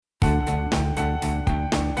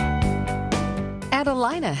At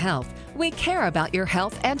Alina Health, we care about your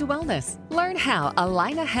health and wellness. Learn how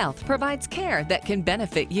Alina Health provides care that can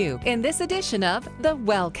benefit you in this edition of The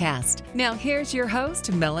Wellcast. Now here's your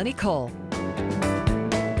host, Melanie Cole.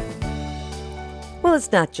 Well,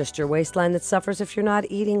 it's not just your waistline that suffers if you're not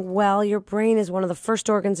eating well. Your brain is one of the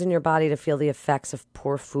first organs in your body to feel the effects of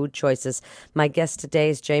poor food choices. My guest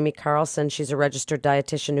today is Jamie Carlson. She's a registered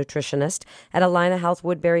dietitian nutritionist at Alina Health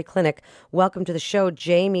Woodbury Clinic. Welcome to the show,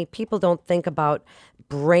 Jamie. People don't think about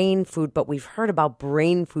brain food, but we've heard about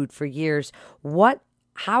brain food for years.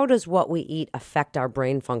 How does what we eat affect our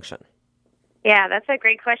brain function? Yeah, that's a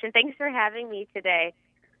great question. Thanks for having me today.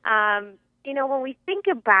 When we think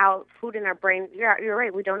about food in our brain, you're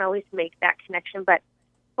right, we don't always make that connection. But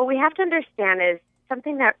what we have to understand is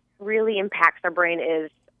something that really impacts our brain is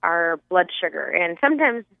our blood sugar. And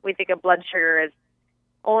sometimes we think of blood sugar as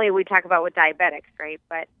only we talk about with diabetics, right?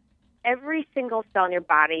 But every single cell in your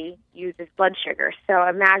body uses blood sugar. So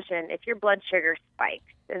imagine if your blood sugar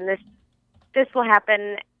spikes, and this will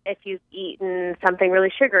happen if you've eaten something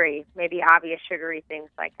really sugary, maybe obvious sugary things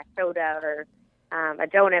like a soda or a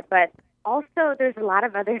donut, but also there's a lot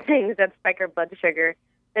of other things that spike our blood sugar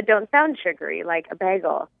that don't sound sugary, like a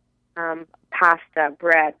bagel, pasta,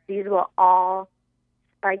 bread. These will all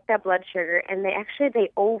spike that blood sugar, and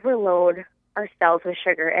they overload our cells with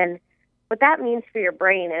sugar. And what that means for your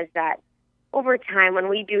brain is that over time, when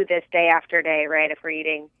we do this day after day, right, if we're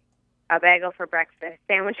eating a bagel for breakfast,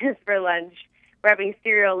 sandwiches for lunch, we're having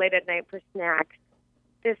cereal late at night for snacks,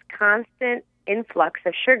 this constant influx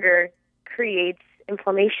of sugar creates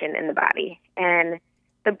inflammation in the body. And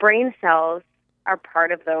the brain cells are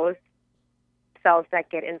part of those cells that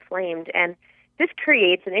get inflamed. And this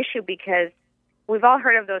creates an issue because we've all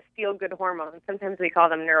heard of those feel-good hormones. Sometimes we call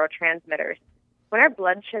them neurotransmitters. When our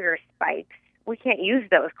blood sugar spikes, we can't use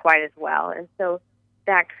those quite as well. And so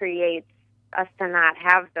that creates us to not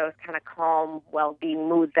have those kind of calm, well-being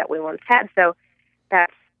moods that we once had. So that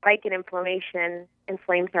spike in inflammation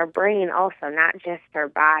inflames our brain also, not just our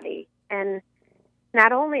body. And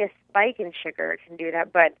not only a spike in sugar can do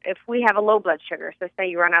that, but if we have a low blood sugar, so say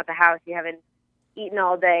you run out the house, you haven't eaten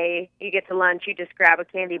all day, you get to lunch, you just grab a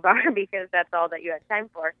candy bar because that's all that you have time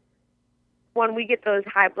for. When we get those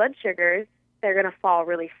high blood sugars, they're going to fall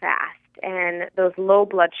really fast. And those low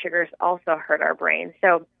blood sugars also hurt our brain.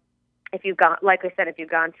 So if you've gone, like I said, if you've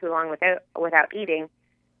gone too long without eating,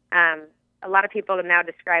 a lot of people have now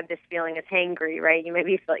describe this feeling as hangry, right? You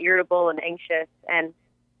maybe feel irritable and anxious, and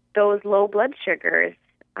those low blood sugars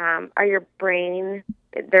are your brain.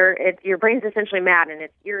 Your brain's essentially mad and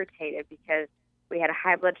it's irritated because we had a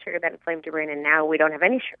high blood sugar that inflamed your brain, and now we don't have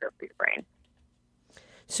any sugar for your brain.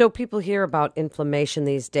 So people hear about inflammation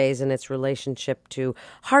these days and its relationship to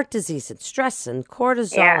heart disease and stress and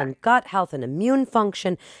cortisol and gut health and immune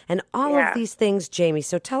function and all of these things, Jamie.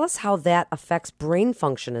 So tell us how that affects brain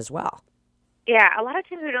function as well. Yeah, a lot of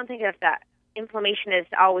times we don't think of that inflammation is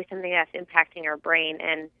always something that's impacting our brain,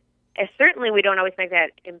 and certainly we don't always make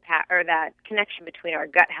that impact or that connection between our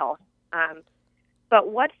gut health. But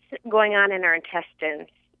what's going on in our intestines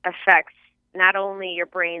affects not only your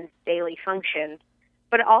brain's daily function,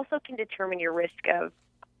 but it also can determine your risk of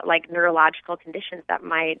like neurological conditions that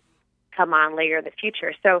might come on later in the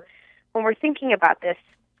future. So when we're thinking about this,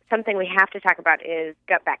 something we have to talk about is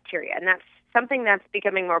gut bacteria, and that's something that's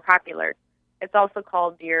becoming more popular. It's also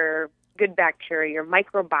called your good bacteria, your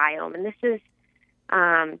microbiome, and this is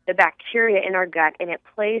the bacteria in our gut, and it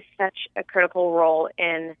plays such a critical role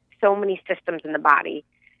in so many systems in the body.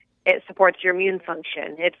 It supports your immune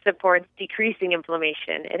function. It supports decreasing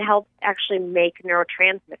inflammation. It helps actually make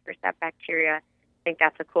neurotransmitters. That bacteria, I think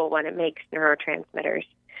that's a cool one. It makes neurotransmitters.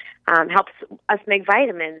 Helps us make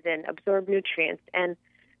vitamins and absorb nutrients. And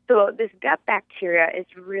so this gut bacteria is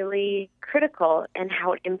really critical in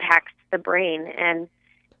how it impacts the brain. And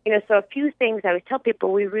so a few things I always tell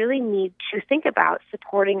people, we really need to think about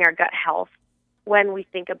supporting our gut health when we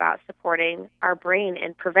think about supporting our brain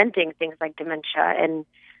and preventing things like dementia and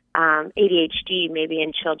ADHD maybe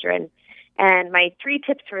in children. And my 3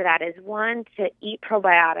 tips for that is, 1, to eat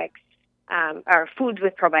probiotics or foods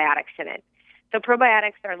with probiotics in it. So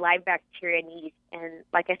probiotics are live bacteria and yeast, and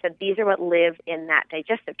like I said, these are what live in that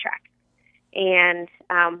digestive tract. And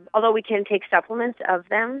although we can take supplements of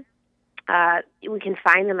them, we can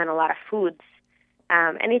find them in a lot of foods.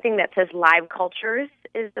 Anything that says live cultures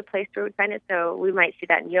is the place where we find it. So we might see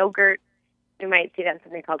that in yogurt. We might see that in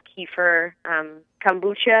something called kefir.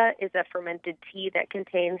 Kombucha is a fermented tea that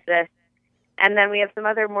contains this. And then we have some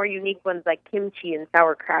other more unique ones like kimchi and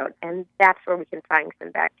sauerkraut, and that's where we can find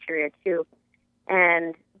some bacteria too.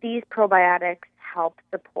 And these probiotics help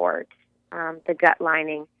support the gut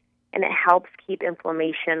lining. and it helps keep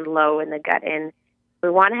inflammation low in the gut. And we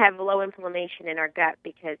want to have low inflammation in our gut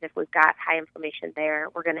because if we've got high inflammation there,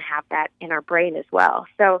 we're going to have that in our brain as well.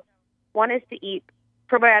 So one is to eat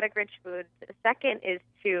probiotic-rich foods. The second is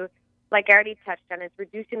to, like I already touched on, is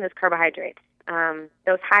reducing those carbohydrates.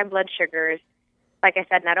 Those high blood sugars, like I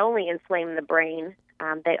said, not only inflame the brain,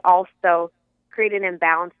 they also create an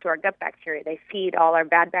imbalance to our gut bacteria. They feed all our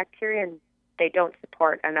bad bacteria, and they don't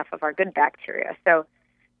support enough of our good bacteria. So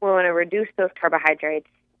we want to reduce those carbohydrates.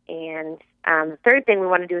 And the third thing we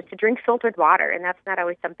want to do is to drink filtered water, and that's not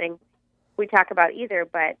always something we talk about either,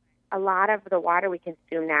 but a lot of the water we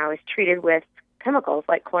consume now is treated with chemicals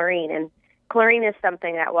like chlorine, and chlorine is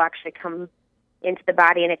something that will actually come into the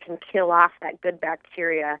body, and it can kill off that good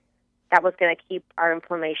bacteria that was going to keep our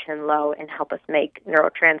inflammation low and help us make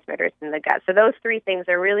neurotransmitters in the gut. So those three things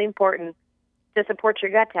are really important to support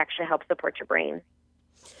your gut to actually help support your brain.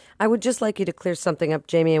 I would just like you to clear something up,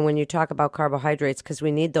 Jamie, and when you talk about carbohydrates, because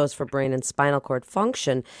we need those for brain and spinal cord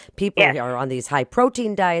function, people are on these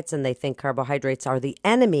high-protein diets and they think carbohydrates are the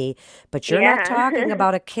enemy, but you're not talking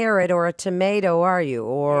about a carrot or a tomato, are you?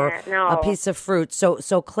 Or a piece of fruit.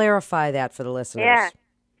 So clarify that for the listeners.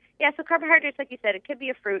 Yeah, so carbohydrates, like you said, it could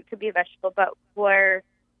be a fruit, could be a vegetable, but where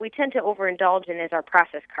we tend to overindulge in is our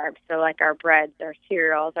processed carbs, so like our breads, our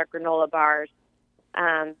cereals, our granola bars,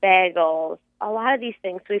 bagels. A lot of these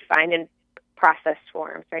things we find in processed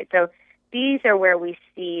forms, right? So these are where we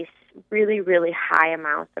see really, really high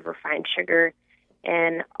amounts of refined sugar,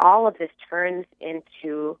 and all of this turns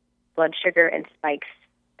into blood sugar and spikes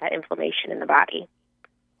that inflammation in the body.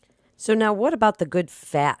 So now what about the good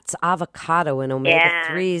fats, avocado and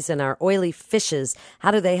omega-3s and our oily fishes? How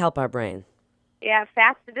do they help our brain? Yeah,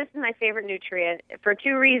 fats, this is my favorite nutrient for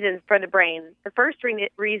two reasons for the brain. The first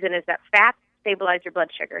reason is that fats stabilize your blood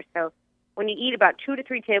sugar. So when you eat about 2 to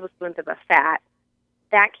 3 tablespoons of a fat,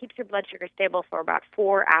 that keeps your blood sugar stable for about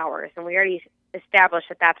 4 hours. And we already established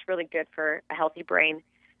that that's really good for a healthy brain.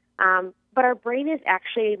 But our brain is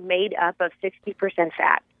actually made up of 60%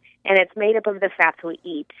 fat. And it's made up of the fats we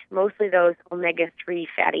eat, mostly those omega-3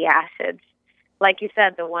 fatty acids. Like you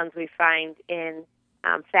said, the ones we find in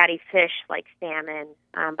fatty fish like salmon,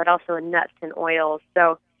 but also in nuts and oils.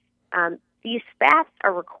 So these fats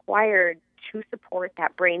are required to support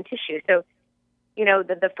that brain tissue. So, you know,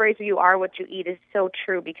 the phrase "you are what you eat" is so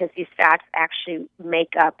true because these fats actually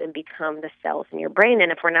make up and become the cells in your brain.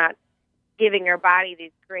 And if we're not giving our body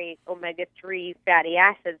these great omega-3 fatty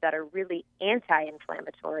acids that are really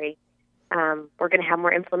anti-inflammatory, we're going to have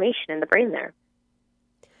more inflammation in the brain there.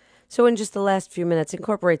 So in just the last few minutes,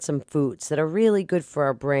 incorporate some foods that are really good for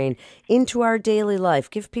our brain into our daily life.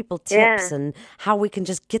 Give people tips and how we can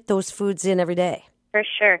just get those foods in every day. For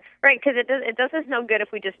sure. Right, because it does us no good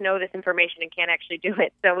if we just know this information and can't actually do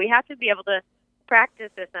it. So we have to be able to practice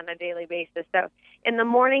this on a daily basis. So in the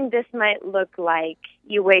morning, this might look like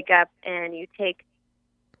you wake up and you take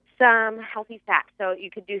some healthy fat. So you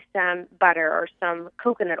could do some butter or some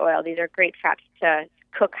coconut oil. These are great fats to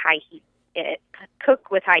cook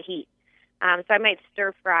with high heat. So I might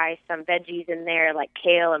stir fry some veggies in there like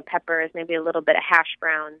kale and peppers, maybe a little bit of hash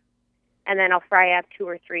browns, and then I'll fry up 2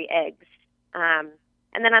 or 3 eggs.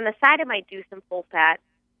 And then on the side, I might do some full-fat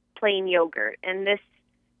plain yogurt, and this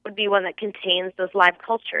would be one that contains those live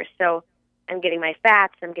cultures. So I'm getting my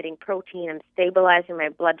fats, I'm getting protein, I'm stabilizing my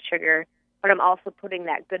blood sugar, but I'm also putting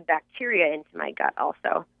that good bacteria into my gut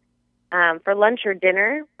also. For lunch or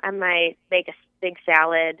dinner, I might make a big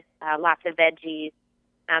salad, lots of veggies.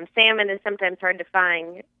 Salmon is sometimes hard to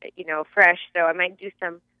find, fresh, so I might do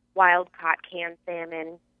some wild-caught canned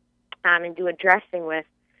salmon and do a dressing with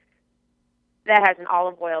that has an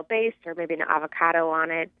olive oil base or maybe an avocado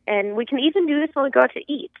on it. And we can even do this when we go out to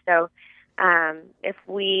eat. So if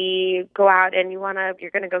we go out and you're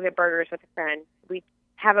going to go get burgers with a friend, we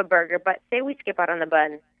have a burger, but say we skip out on the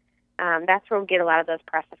bun. That's where we get a lot of those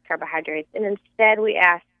processed carbohydrates. And instead we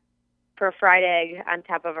ask for a fried egg on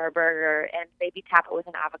top of our burger and maybe top it with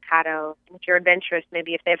an avocado. And if you're adventurous,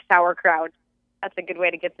 maybe if they have sauerkraut, that's a good way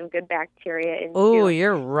to get some good bacteria in. Oh,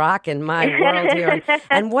 you're rocking my world here.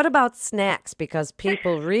 And what about snacks? Because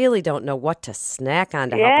people really don't know what to snack on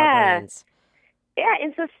to help our brains. Yeah,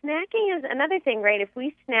 and so snacking is another thing, right? If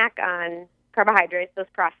we snack on carbohydrates, those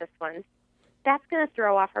processed ones, that's going to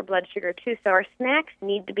throw off our blood sugar too. So our snacks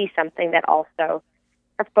need to be something that also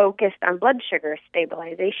are focused on blood sugar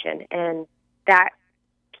stabilization. And that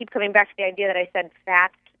keep coming back to the idea that I said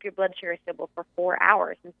fats keep your blood sugar stable for 4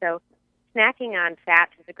 hours. And so snacking on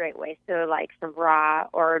fats is a great way. So like some raw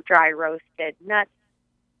or dry roasted nuts,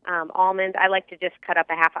 almonds. I like to just cut up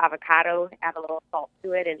a half avocado, add a little salt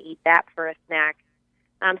to it, and eat that for a snack.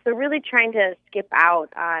 So really trying to skip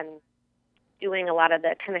out on doing a lot of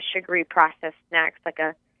the kind of sugary processed snacks, like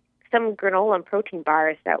some granola and protein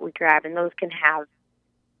bars that we grab, and those can have,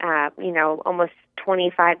 almost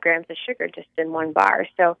 25 grams of sugar just in one bar.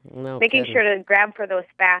 So making sure to grab for those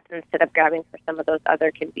fats instead of grabbing for some of those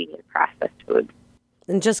other convenient processed foods.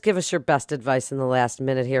 And just give us your best advice in the last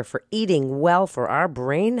minute here for eating well for our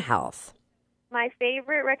brain health. My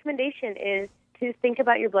favorite recommendation is to think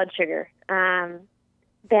about your blood sugar.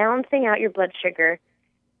 Balancing out your blood sugar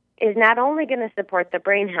is not only going to support the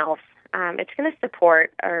brain health, it's going to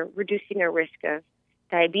support reducing our risk of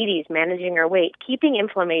diabetes, managing our weight, keeping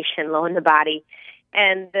inflammation low in the body.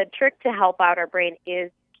 And the trick to help out our brain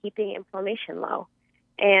is keeping inflammation low.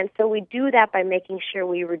 And so we do that by making sure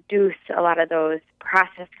we reduce a lot of those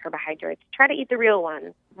processed carbohydrates. Try to eat the real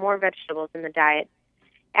ones, more vegetables in the diet,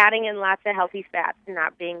 adding in lots of healthy fats and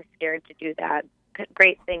not being scared to do that.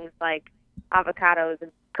 Great things like avocados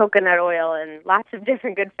and coconut oil and lots of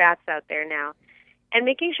different good fats out there now. And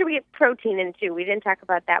making sure we get protein in too. We didn't talk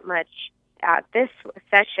about that much this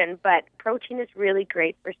session, but protein is really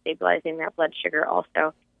great for stabilizing that blood sugar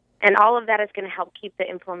also. And all of that is going to help keep the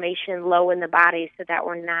inflammation low in the body so that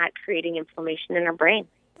we're not creating inflammation in our brain.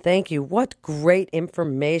 Thank you. What great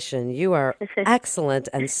information. You are excellent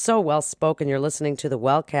and so well-spoken. You're listening to the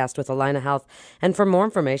Wellcast with Allina Health. And for more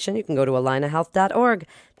information, you can go to allinahealth.org.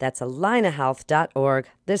 That's allinahealth.org.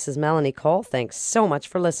 This is Melanie Cole. Thanks so much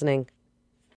for listening.